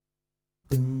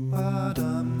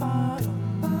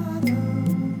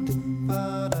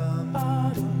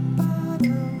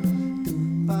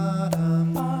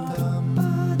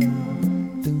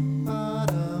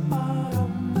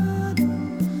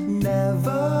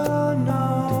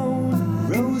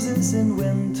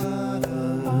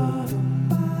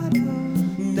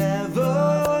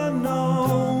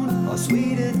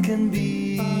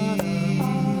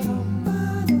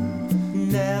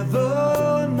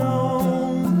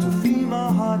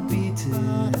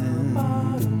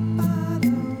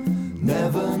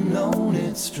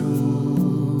it's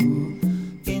true.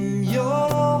 In your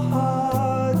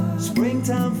heart,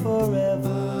 springtime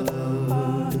forever.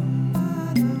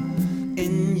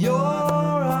 In your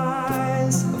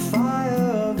eyes, a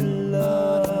fire of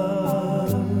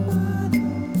love.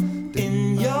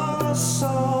 In your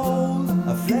soul,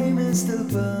 a flame is still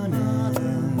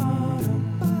burning.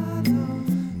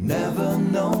 Never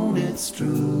known it's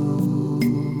true.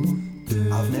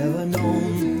 I've never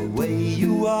known the way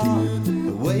you are,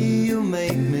 the way you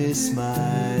make me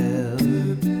smile.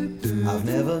 I've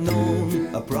never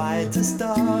known a brighter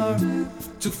star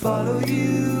to follow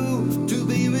you, to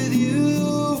be with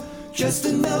you, just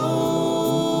to know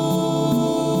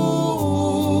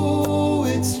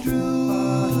it's true.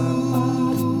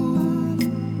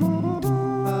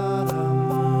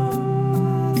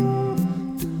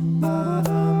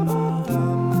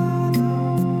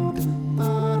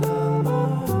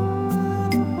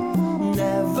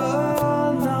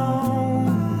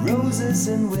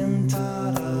 In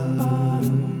winter,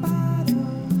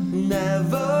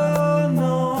 never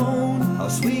known how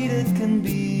sweet it can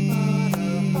be.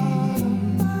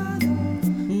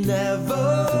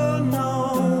 Never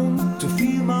known to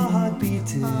feel my heart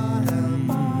beating.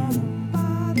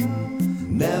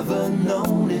 Never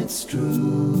known it's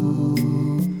true.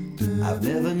 I've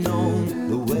never known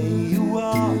the way you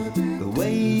are, the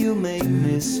way you make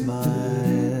me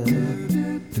smile.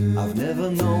 I've never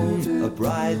known a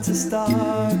brighter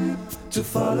star to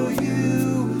follow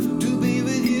you, to be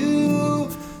with you,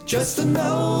 just to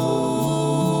know